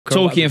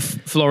Talking of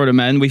Florida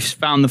men, we've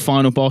found the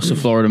final boss of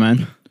Florida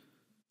men.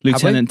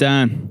 Lieutenant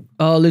Dan.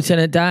 Oh,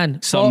 Lieutenant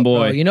Dan. Some boy.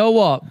 Bro, you know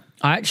what?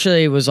 I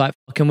actually was like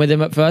fucking with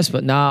him at first,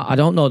 but now I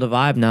don't know the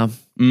vibe now.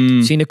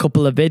 Seen a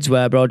couple of vids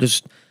where, bro,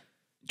 just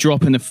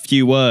dropping a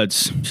few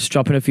words. Just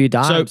dropping a few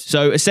dimes.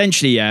 So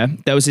essentially, yeah,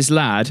 there was this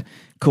lad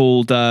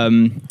called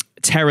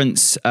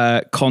Terrence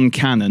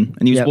Concannon,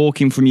 and he was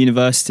walking from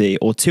university,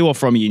 or to or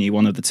from uni,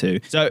 one of the two.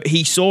 So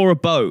he saw a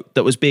boat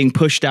that was being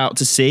pushed out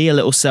to sea, a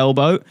little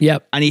sailboat.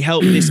 Yep. And he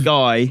helped this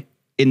guy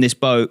in this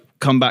boat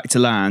come back to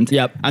land.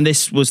 Yep. And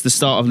this was the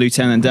start of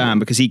Lieutenant Dan,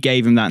 because he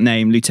gave him that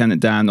name,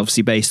 Lieutenant Dan,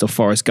 obviously based off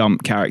Forrest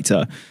Gump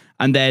character.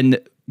 And then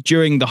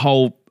during the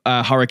whole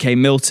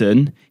Hurricane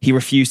Milton, he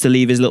refused to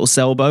leave his little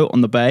sailboat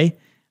on the bay.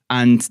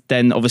 And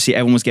then obviously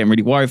everyone was getting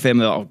really worried for him.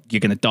 They're like, oh,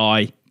 you're going to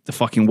die. The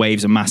fucking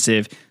waves are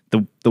massive.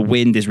 The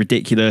wind is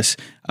ridiculous.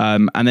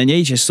 And then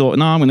he just thought,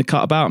 no, I'm going to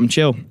cut about and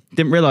chill.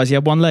 Didn't realize he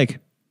had one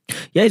leg.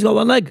 Yeah, he's got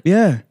one leg.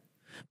 Yeah.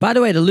 By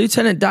the way, the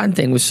Lieutenant Dan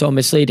thing was so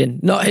misleading.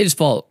 Not his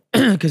fault,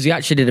 because he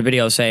actually did a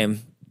video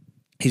saying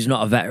he's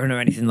not a veteran or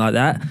anything like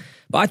that.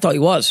 But I thought he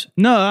was.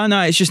 No,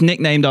 it's just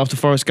nicknamed after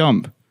Forrest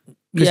Gump.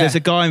 Because there's a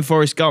guy in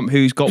Forrest Gump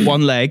who's got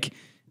one leg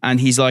and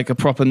he's like a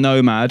proper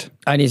nomad.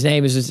 And his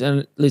name is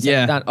Lieutenant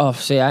Dan. Oh,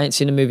 see, I ain't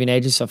seen the movie in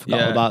ages, so I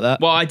forgot all about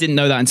that. Well, I didn't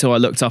know that until I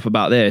looked up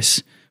about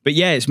this. But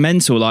yeah, it's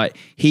mental. Like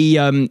he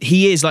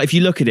is like, if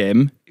you look at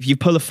him, if you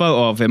pull a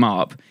photo of him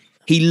up,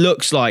 he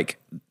looks like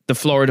the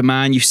Florida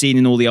man you've seen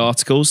in all the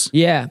articles.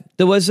 Yeah,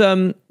 there was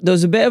a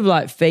bit of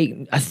like fake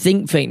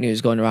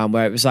news going around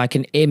where it was like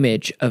an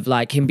image of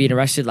like him being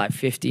arrested like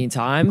 15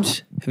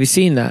 times. Have you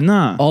seen that?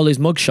 No. All his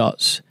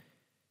mugshots.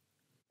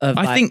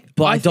 I think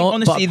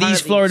honestly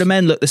these Florida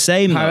men look the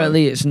same.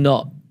 Apparently it's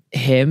not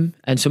him,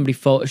 and somebody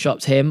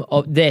photoshopped him.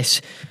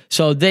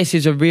 So this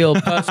is a real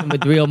person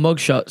with real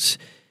mugshots.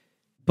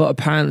 But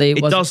apparently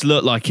it does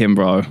look like him,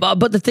 bro.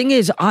 But the thing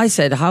is, I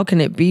said, how can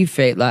it be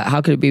fake? Like,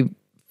 how could it be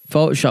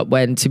Photoshop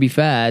when, to be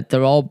fair,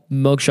 they're all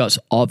mugshots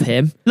of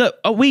him? Look,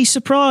 are we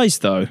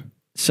surprised though?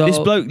 So this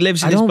bloke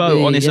lives in his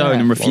boat on his own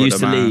and refused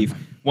to leave.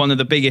 One of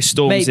the biggest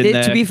storms in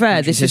there. To be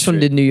fair, this is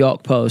from the New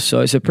York Post, so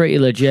it's a pretty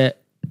legit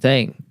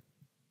thing.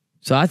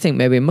 So I think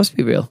maybe it must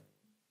be real.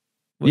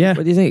 What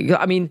do you think?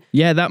 I mean,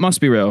 yeah, that must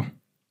be real.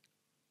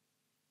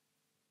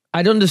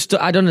 I'd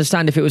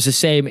understand if it was the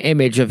same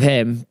image of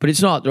him, but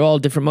it's not. They're all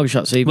different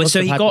mugshots. So he must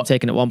have had them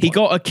taken at one point. He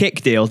got a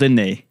Kick deal, didn't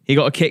he? He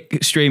got a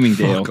Kick streaming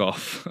deal. Fuck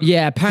off.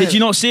 Yeah, apparently. Did you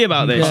not see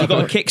about this? He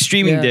got a Kick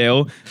streaming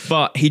deal,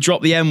 but he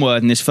dropped the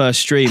N-word in his first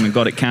stream and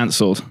got it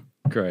cancelled.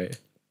 Great.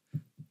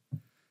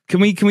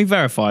 Can we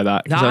verify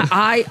that?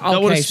 I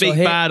don't want to speak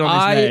bad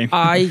on his name.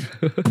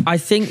 I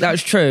think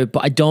that's true,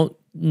 but I don't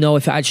know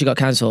if it actually got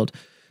cancelled.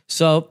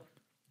 So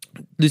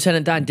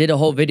Lieutenant Dan did a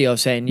whole video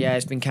saying, yeah,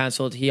 it's been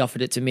cancelled. He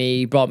offered it to me.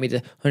 He brought me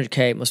the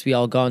 100K. It must be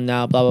all gone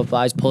now. Blah, blah,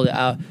 blah. He's pulled it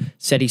out.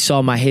 Said he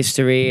saw my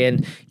history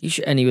and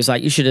he was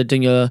like, you should have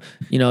done your,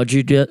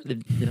 due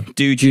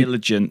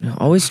diligent. I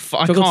can't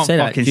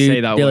fucking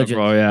say that word,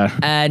 bro. Yeah.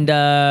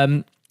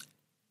 And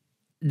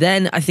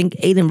then I think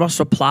Aiden Ross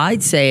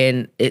replied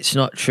saying, it's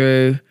not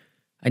true.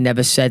 I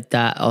never said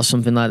that or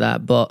something like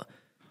that. But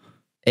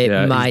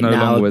it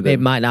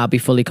might now be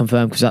fully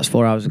confirmed because that's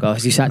 4 hours ago.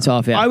 Has he sacked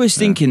off yet? I was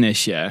thinking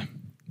this,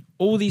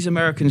 all these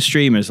American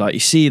streamers, like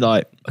you see,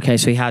 like okay,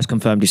 so he has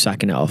confirmed he's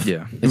sacking it off.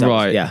 Yeah,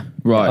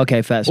 right.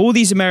 Okay, fair. All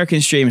these American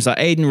streamers, like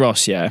Aiden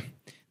Ross,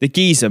 the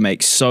geezer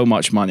makes so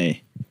much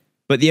money,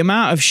 but the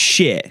amount of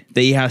shit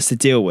that he has to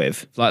deal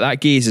with, like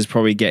that geezer's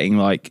probably getting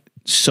like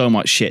so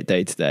much shit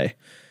day to day.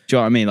 Do you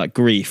know what I mean? Like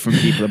grief from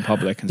people in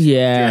public and stuff.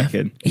 Yeah. Do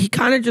you reckon? He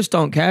kind of just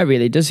don't care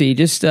really, does he? He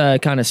just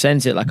kind of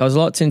sends it. Like I was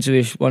locked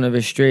into one of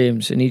his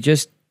streams and he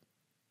just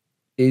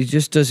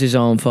does his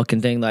own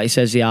fucking thing. Like he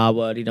says the R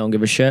word, he don't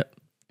give a shit.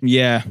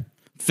 Yeah.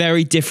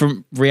 Very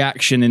different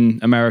reaction in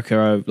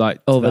America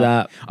over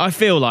that. I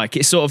feel like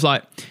it's sort of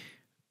like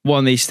one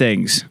of these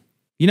things.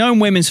 You know in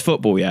women's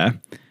football,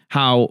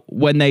 how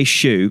when they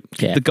shoot,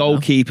 the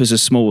goalkeepers are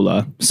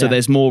smaller, so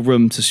there's more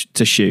room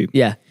to shoot.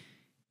 Yeah.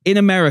 In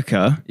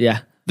America,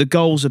 the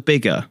goals are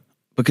bigger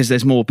because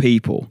there's more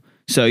people.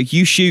 So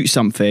you shoot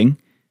something,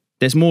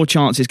 there's more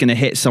chance it's going to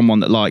hit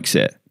someone that likes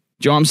it.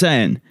 Do you know what I'm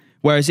saying?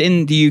 Whereas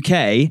in the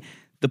UK,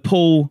 the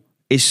pool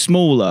is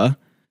smaller.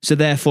 So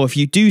therefore, if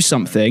you do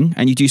something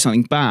and you do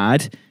something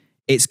bad,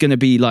 it's going to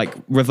be like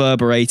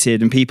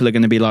reverberated and people are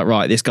going to be like,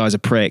 right, this guy's a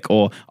prick,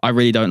 or I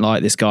really don't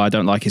like this guy. I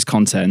don't like his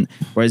content.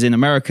 Whereas in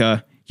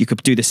America, you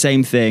could do the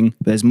same thing.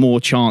 But there's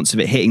more chance of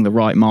it hitting the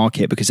right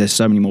market because there's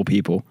so many more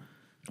people.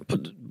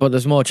 But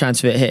there's more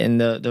chance of it hitting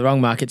the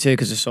wrong market too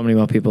because there's so many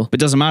more people. But it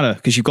doesn't matter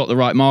because you've got the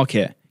right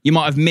market. You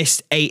might have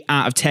missed 8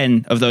 out of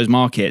 10 of those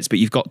markets, but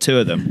you've got 2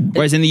 of them.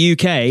 Whereas in the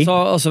UK... It's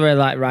also very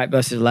like right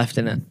versus left,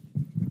 isn't it?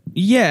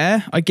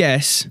 Yeah, I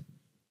guess.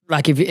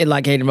 Like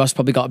Aiden Ross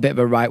probably got a bit of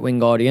a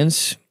right-wing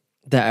audience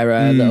that are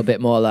a little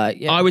bit more like...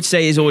 Yeah, I would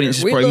say his audience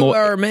is probably more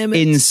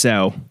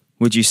incel,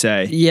 would you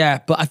say? Yeah,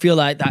 but I feel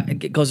like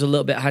that goes a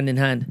little bit hand in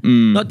hand.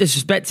 Not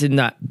disrespecting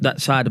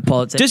that side of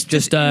politics.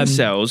 Just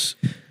incels...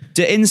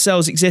 Do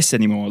incels exist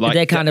anymore? Like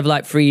they're kind of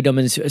like freedom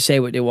and say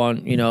what they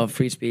want, you know,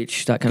 free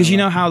speech, that kind of. Because you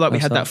know how like we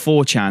had that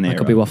 4chan era. I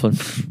could be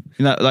waffling.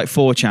 You know, like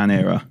 4chan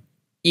era.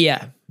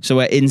 Yeah. So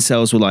where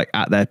incels were like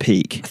at their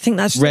peak. I think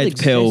that's red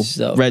pill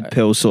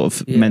sort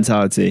of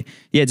mentality.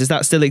 Yeah, does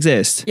that still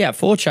exist? Yeah,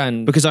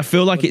 4chan. Because I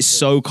feel like it's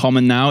so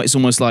common now. It's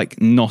almost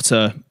like not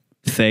a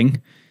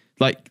thing.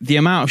 Like the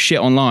amount of shit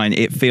online,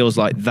 it feels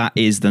like that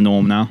is the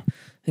norm now.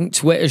 I think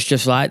Twitter's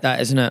just like that,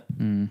 isn't it?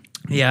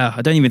 Yeah,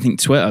 I don't even think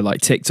Twitter,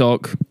 like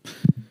TikTok,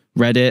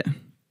 Reddit.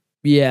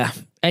 Yeah.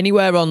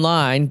 Anywhere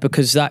online,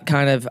 because that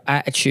kind of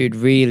attitude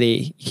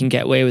really you can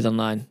get away with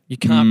online. You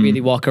can't really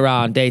walk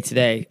around day to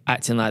day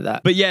acting like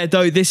that. But yeah,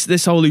 though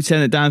this whole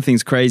Lieutenant Dan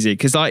thing's crazy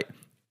because like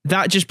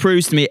that just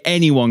proves to me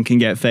anyone can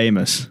get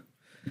famous.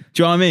 Do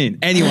you know what I mean?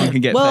 Anyone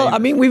can get famous. Well, I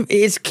mean,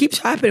 it keeps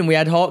happening. We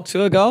had Hawk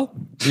 2 ago.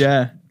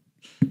 Yeah.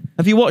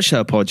 Have you watched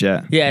her pod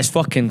yet? Yeah, it's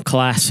fucking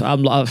class. I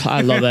love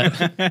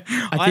it.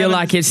 I feel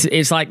like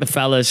it's like the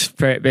fellas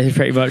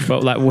pretty much,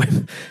 but like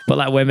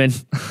women.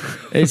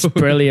 It's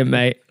brilliant,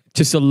 mate.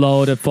 Just a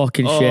load of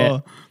fucking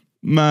shit.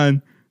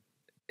 Man.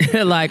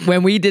 Like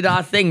when we did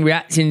our thing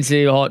reacting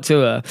to Hot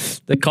Tour,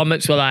 the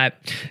comments were like,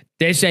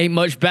 this ain't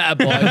much better,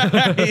 boy.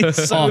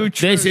 It's so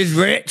true. This is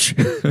rich.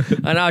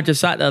 And I just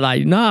sat there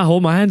like, nah,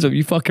 hold my hands up.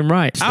 You fucking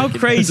right. How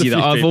crazy that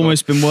I've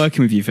almost been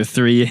working with you for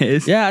 3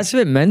 years. Yeah, it's a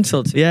bit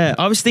mental. Yeah,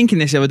 I was thinking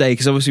this the other day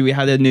because obviously we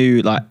had a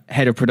new like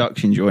head of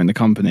production join the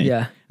company.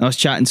 Yeah. And I was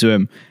chatting to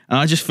him and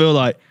I just feel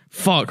like,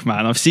 fuck,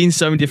 man, I've seen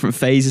so many different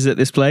phases at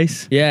this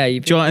place. Yeah. Do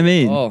you know what I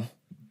mean? Oh.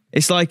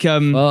 It's like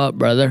oh,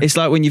 brother. It's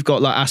like when you've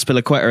got like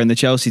Aspilicueta in the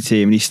Chelsea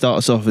team and he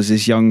starts off as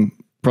this young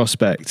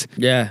prospect.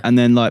 Yeah. And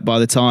then like by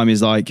the time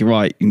he's like, you're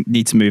right, you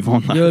need to move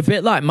on. You're a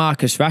bit like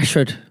Marcus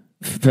Rashford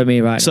for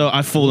me right now. So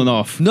I've fallen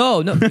off.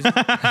 No, no,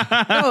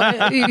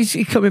 he's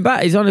coming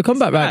back. He's on the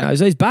comeback right now.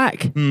 So he's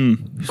back.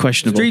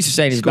 Questionable. Streets are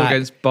saying he's Scored back.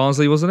 against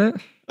Barnsley, wasn't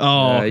it?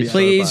 Oh, he's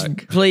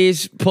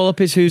Please pull up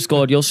his who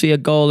scored. You'll see a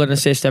goal and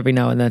assist every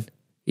now and then.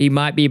 He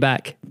might be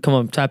back. Come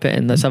on, type it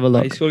in. Let's have a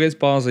look. He scored against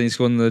Barnsley. He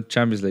scored in the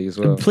Champions League as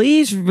well.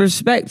 Please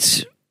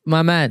respect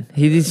my man.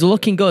 He's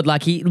looking good.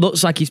 Like he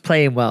looks like he's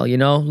playing well. You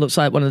know, looks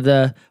like one of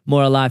the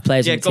more alive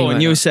players. yeah, in the go team on.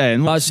 right You now. were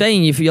saying. I was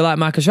saying you like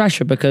Marcus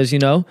Rashford because you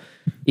know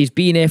he's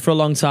been here for a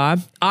long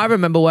time. I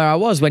remember where I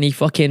was when he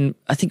fucking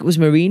I think it was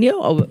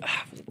Mourinho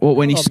Or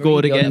when he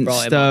scored Mourinho that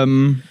brought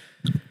against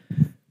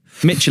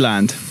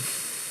Midtjylland.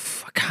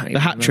 I can't even The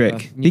hat trick.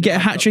 remember. Did he get a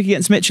hat trick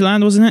against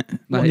Midtjylland, wasn't it?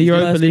 No, In the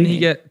Europa didn't he League.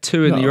 get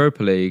 2 in the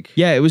Europa League?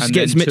 Yeah, it was and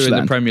against then 2 in the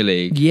Midtjylland. Premier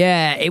League.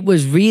 Yeah, it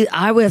was real.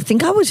 I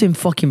think I was in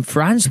fucking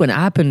France when it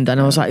happened, and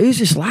I was like, "Who's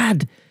this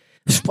lad?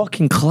 It's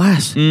fucking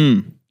class."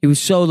 He was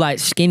so like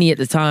skinny at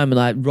the time and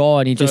like raw,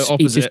 and he just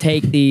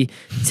take the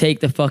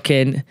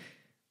fucking.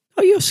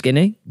 Oh, you're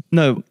skinny.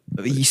 No,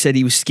 he said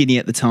he was skinny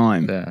at the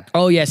time. Yeah.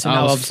 Oh yeah, so I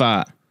now was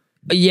fat.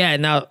 yeah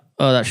now.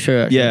 Oh, that's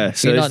true. Actually. Yeah,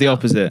 so You're it's not the now.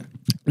 opposite.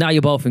 Now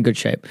you're both in good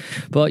shape,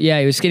 but yeah,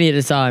 he was skinny at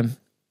the time.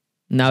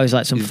 Now he's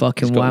like some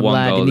fucking he's got wham one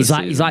lad, goal and this he's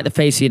season. like the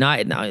face of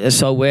United now. It's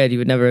so weird. You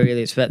would never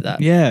really expect that.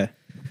 Yeah.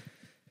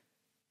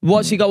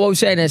 What's he got? What we're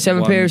saying there?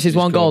 7 appearances, he's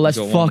 1 goal. got- Let's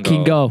he's got one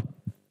fucking goal. go.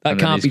 That And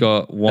then can't he's be.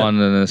 got 1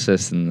 and an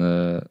assist in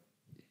the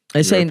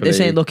This ain't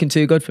Europa League. looking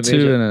too good for me. 2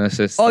 is it? and an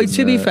assist. Oh, in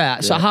to be the-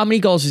 fair, so yeah. how many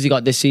goals has he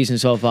got this season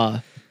so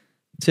far?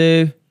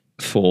 2,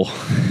 4.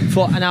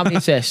 4, and how many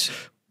assists?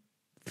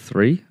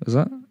 3, was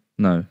that?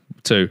 No,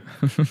 2.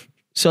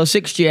 So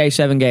 6 GA,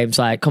 7 games.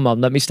 Like, come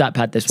on, let me stat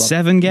pad this one.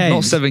 7 games.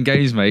 Not 7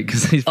 games, mate,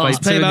 because he's played 2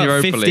 played in the about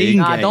Europa 15 League. games.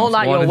 Nah, I don't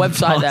like One your in website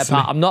there, Barnsley.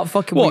 Pat. I'm not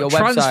fucking What, with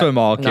your website. Transfer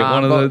Market?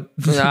 One of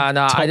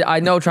the I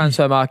know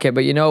Transfer Market,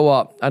 but you know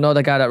what? I know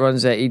the guy that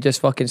runs it. He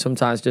just fucking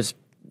sometimes just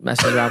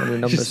messes around with the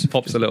numbers. Just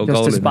pops a little just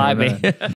goal to in spite there, me. innit?